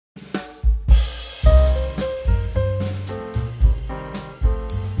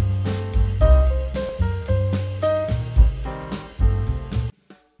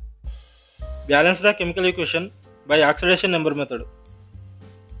Balance the chemical equation by oxidation number method.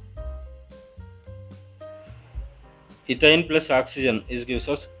 Ethyne plus oxygen gives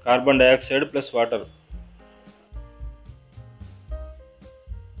us carbon dioxide plus water.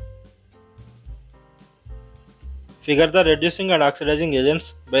 Figure the reducing and oxidizing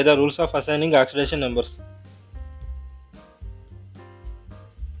agents by the rules of assigning oxidation numbers.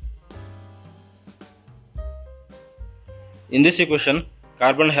 In this equation,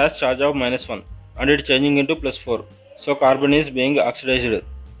 carbon has charge of -1 and it is changing into +4. So carbon is being oxidized.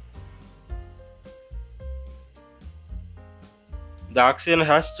 The oxygen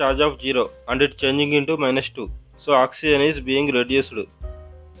has charge of 0 and it is changing into -2. So oxygen is being reduced.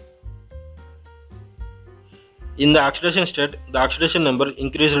 In the oxidation state, the oxidation number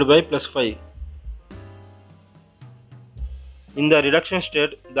increased by +5. In the reduction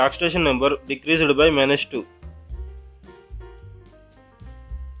state, the oxidation number decreased by -2.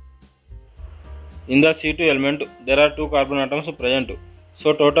 In the C2 element, there are 2 carbon atoms present,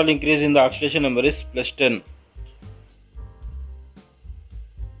 so total increase in the oxidation number is +10.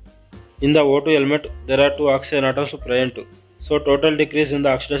 In the O2 element, there are 2 oxygen atoms present, so total decrease in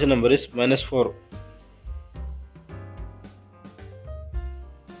the oxidation number is -4.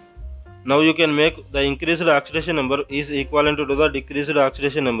 Now you can make the increased oxidation number is equivalent to the decreased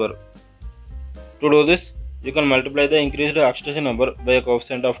oxidation number. To do this, you can multiply the increased oxidation number by a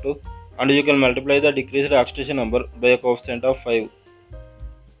coefficient of 2 and you can multiply the decreased oxidation number by a coefficient of 5.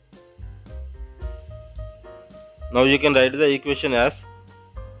 Now you can write the equation as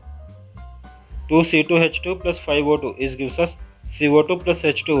 2C2H2 plus 5O2 gives us CO2 plus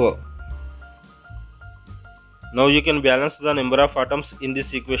H2O. Now you can balance the number of atoms in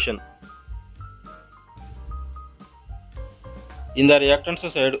this equation. In the reactants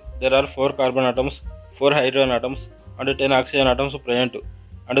side, there are 4 carbon atoms, 4 hydrogen atoms and 10 oxygen atoms present.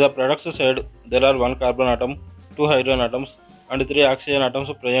 And the products side, there are 1 carbon atom, 2 hydrogen atoms and 3 oxygen atoms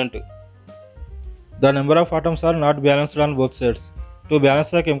present. The number of atoms are not balanced on both sides. To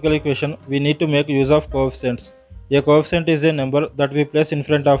balance the chemical equation, we need to make use of coefficients. A coefficient is a number that we place in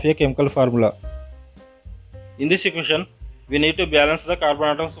front of a chemical formula. In this equation, we need to balance the carbon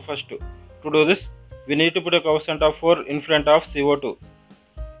atoms first. To do this, we need to put a coefficient of 4 in front of CO2.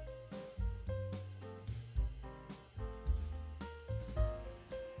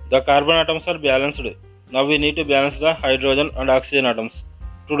 The carbon atoms are balanced. Now we need to balance the hydrogen and oxygen atoms.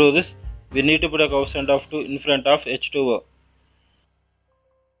 To do this, we need to put a coefficient of 2 in front of H2O.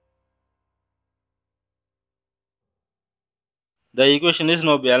 The equation is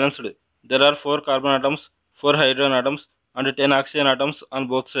now balanced. There are 4 carbon atoms, 4 hydrogen atoms and 10 oxygen atoms on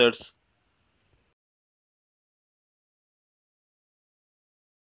both sides.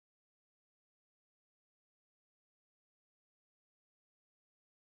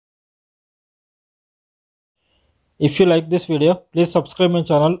 If you like this video, please subscribe my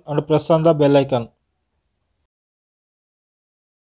channel and press on the bell icon.